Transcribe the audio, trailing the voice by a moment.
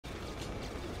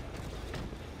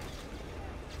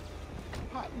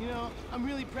You know, I'm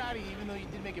really proud of you, even though you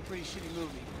did make a pretty shitty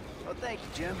movie. Oh, thank you,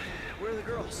 Jim. Where are the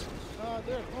girls?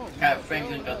 They're at home. Yeah,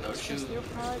 Franklin got those shoes. Their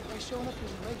pride by showing up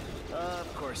as regular.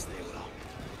 Of course they will.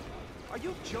 Are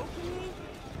you joking me?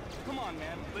 Come on,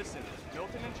 man. Listen,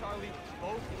 Milton and Charlie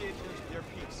both did their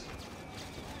piece.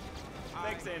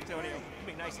 Thanks, Antonio.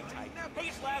 Be nice and tight. Hey,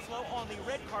 it's Laszlo on the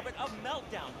red carpet of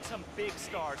Meltdown. Some big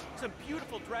stars, some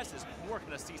beautiful dresses. We're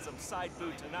gonna see some side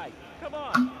boob tonight. Come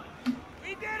on.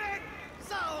 We did it!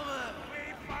 Solomon!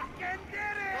 We fucking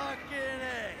did it! Fucking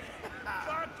A!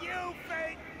 Fuck you,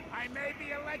 fate! I may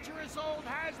be a lecherous old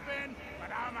has-been,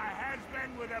 but I'm a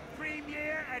has-been with a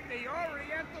premiere at the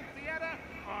Oriental Theater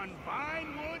on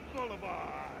Vinewood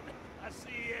Boulevard. I'll see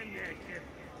you in there, kid.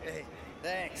 Hey,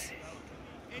 thanks.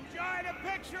 Enjoy the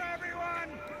picture,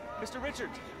 everyone! Mr.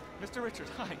 Richards. Mr. Richards,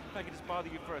 hi. If I could just bother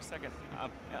you for a second.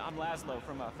 I'm Laszlo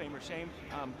from Fame or Shame.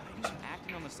 I do some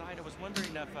acting on the side. I was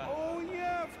wondering if... Oh,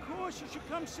 yeah, of course. You should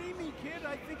come see me, kid.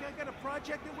 I think I got a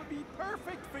project that would be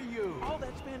perfect for you. Oh,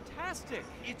 that's fantastic.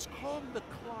 It's called The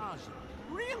Closet.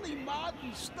 Really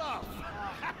modern stuff.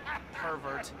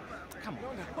 Pervert. Come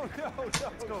on. No.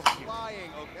 Let's go.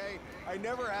 Lying, okay? I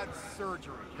never had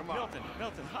surgery. Come on.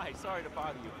 Milton, hi. Sorry to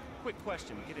bother you. Quick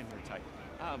question. Get in here tight.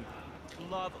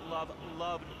 Loved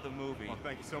the movie. Oh,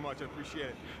 thank you so much. I appreciate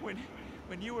it.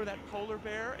 When you were that polar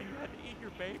bear and you had to eat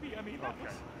your baby, I mean, that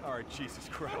was... All right, Jesus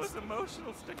Christ. That was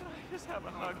emotional. Stick, I just have a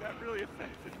hug. That really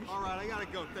affected me. All right, I gotta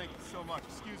go. Thank you so much.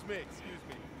 Excuse me.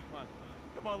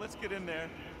 Come on, let's get in there.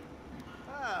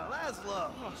 Ah,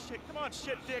 Laszlo. Oh, shit. Come on,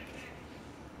 shit dick.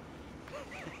 What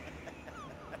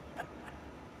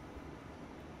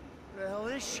the hell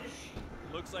is she?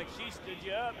 Looks like she stood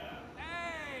you up.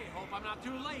 Hey, hope I'm not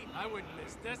too late. I wouldn't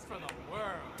miss this for the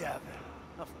world. Devin,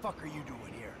 the fuck are you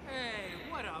doing here?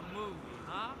 Hey, what a movie,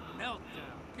 huh?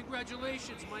 Meltdown.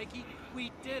 Congratulations, Mikey.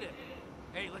 We did it.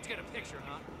 Hey, let's get a picture,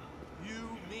 huh?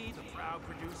 You, me, the proud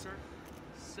producer.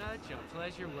 Such a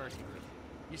pleasure working with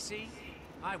you. You see,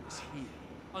 I was here.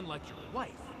 Unlike your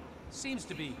wife. Seems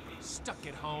to be stuck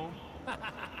at home.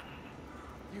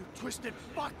 You twisted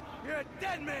fuck! You're a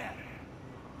dead man!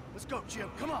 Let's go, Jim.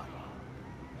 Come on.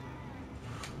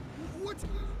 What's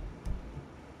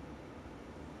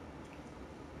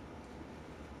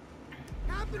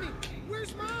happening?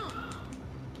 Where's Mom?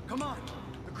 Come on.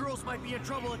 The girls might be in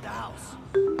trouble at the house.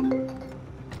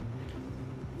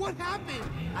 What happened?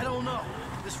 I don't know.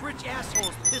 This rich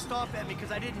asshole's pissed off at me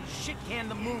because I didn't shit-can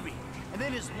the movie. And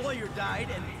then his lawyer died,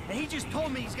 and he just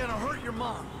told me he's gonna hurt your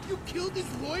mom. You killed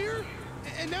his lawyer?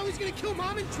 And now he's gonna kill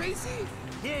Mom and Tracy?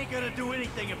 He ain't gonna do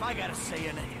anything if I got a say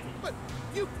in it. But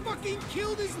you fucking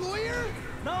killed his lawyer?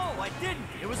 No, I didn't.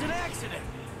 It was an accident.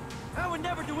 I would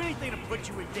never do anything to put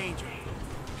you in danger.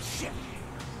 Shit.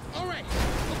 All right.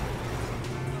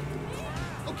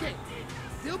 Okay,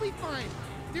 they'll be fine.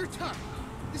 They're tough.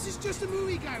 This is just a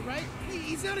movie guy, right?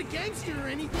 He's not a gangster or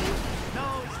anything.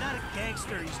 No, he's not a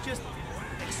gangster. He's just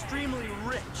extremely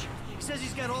rich. He says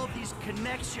he's got all these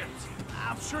connections.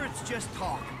 I'm sure it's just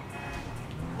talk.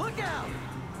 Look out!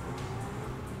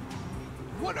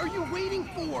 What are you waiting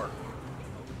for?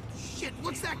 Shit,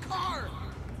 what's that car?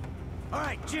 All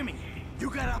right, Jimmy, you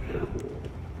gotta...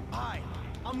 Hi,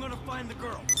 I'm gonna find the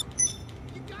girl.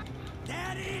 You got...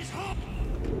 Daddy's home!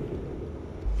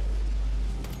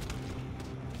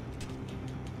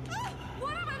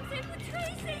 One of them's in with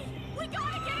Tracy! We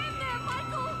gotta get in there,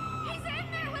 Michael! He's in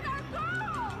there with our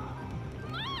girl!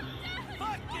 Mom! Dad!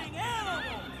 Fucking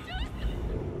animal!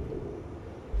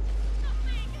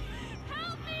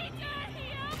 Help me, Daddy!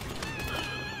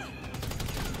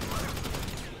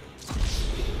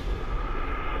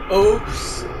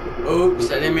 Oops,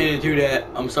 I didn't mean to do that.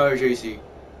 I'm sorry, Tracy.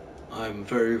 I'm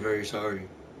very, very sorry.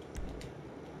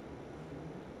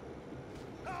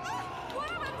 One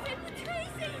of them's in with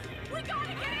Tracy! We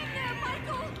gotta get in there,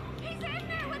 Michael! He's in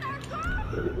there with our girl!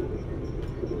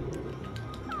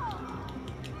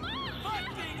 Mom!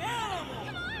 Fucking animal!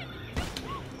 Come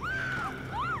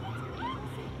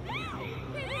on!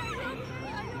 Baby, are you okay?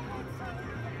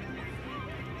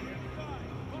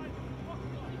 Are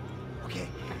you Okay,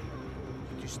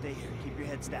 you stay here. Keep your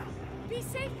heads down. Be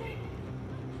safe, baby.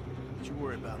 Don't you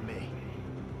worry about me.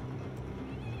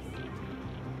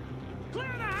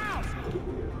 Clear the house!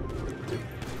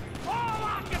 All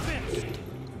occupants!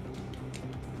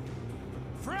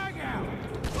 Frag out!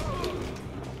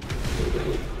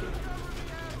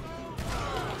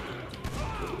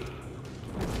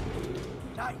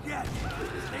 Not yet.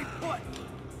 Stay put.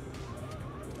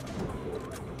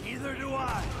 Neither do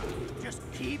I. Just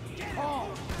keep calm.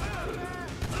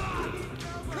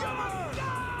 Come on!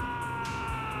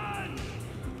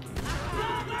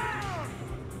 Fall down!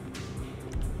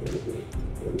 Get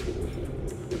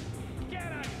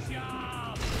a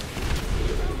job!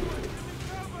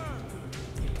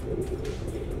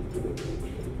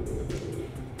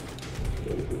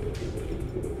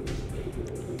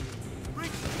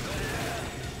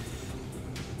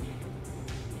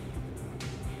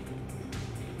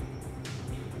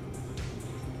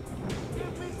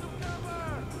 Give me some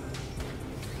cover!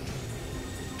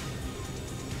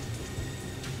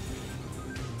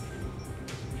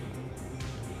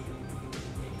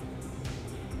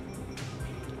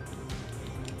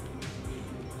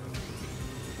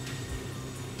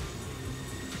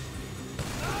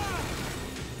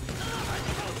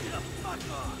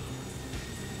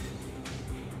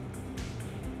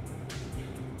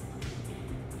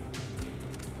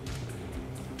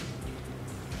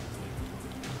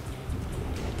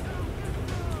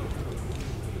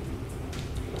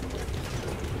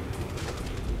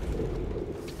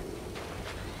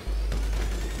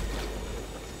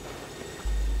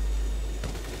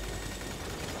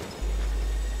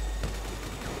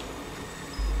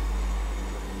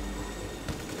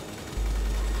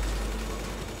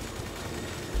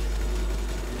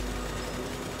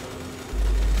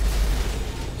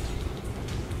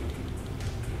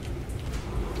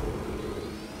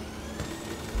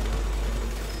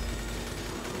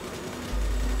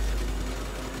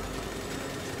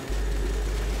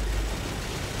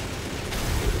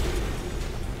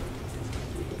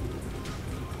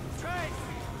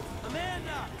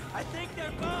 I think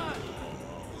they're gone!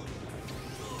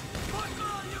 Fuck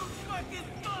all you fucking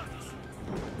fucks!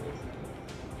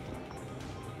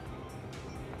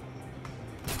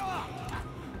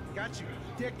 Got you,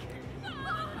 dick. You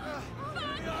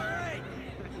alright?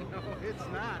 No, it's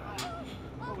not.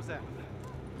 What was that?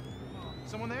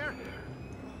 Someone there?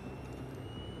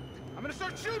 I'm gonna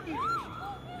start shooting!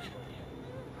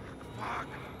 Fuck!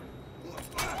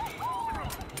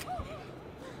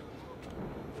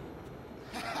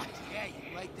 Yeah,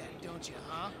 you like that, don't you,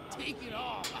 huh? Take it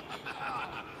off.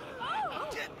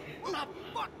 Get the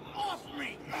fuck off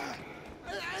me!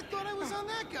 I thought I was on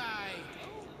that guy.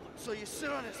 So you sit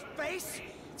on his face?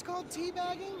 It's called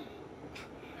teabagging.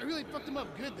 I really fucked him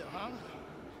up good, though, huh?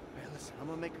 Hey, listen, I'm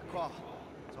gonna make a call.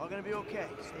 It's all gonna be okay.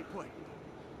 Stay put.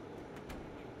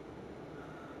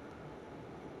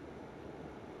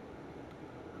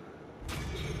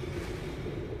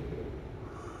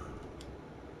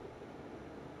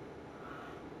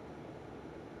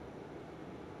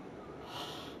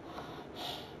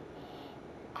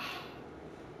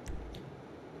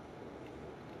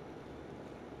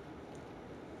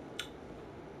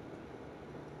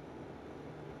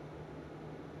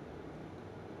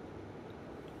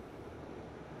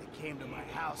 Came to my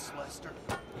house, Lester.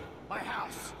 My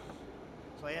house!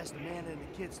 So I asked Amanda and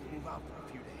the kids to move out for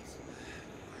a few days.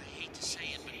 I hate to say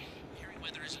it, but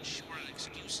Merryweather isn't short on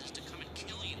excuses to come and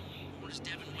kill you. Or is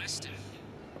Devin Weston?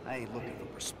 I ain't looking for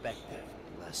perspective,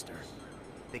 Lester.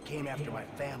 They came after my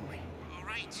family. All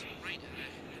right. I don't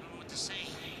know what to say.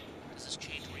 Does this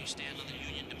change where you stand on the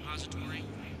Union Depository?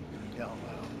 Hell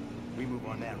no. We move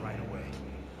on that right away.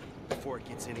 Before it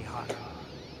gets any hotter.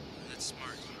 That's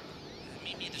smart.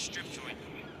 Meet me at the strip joint.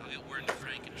 I'll get word to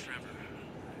Frank and Trevor.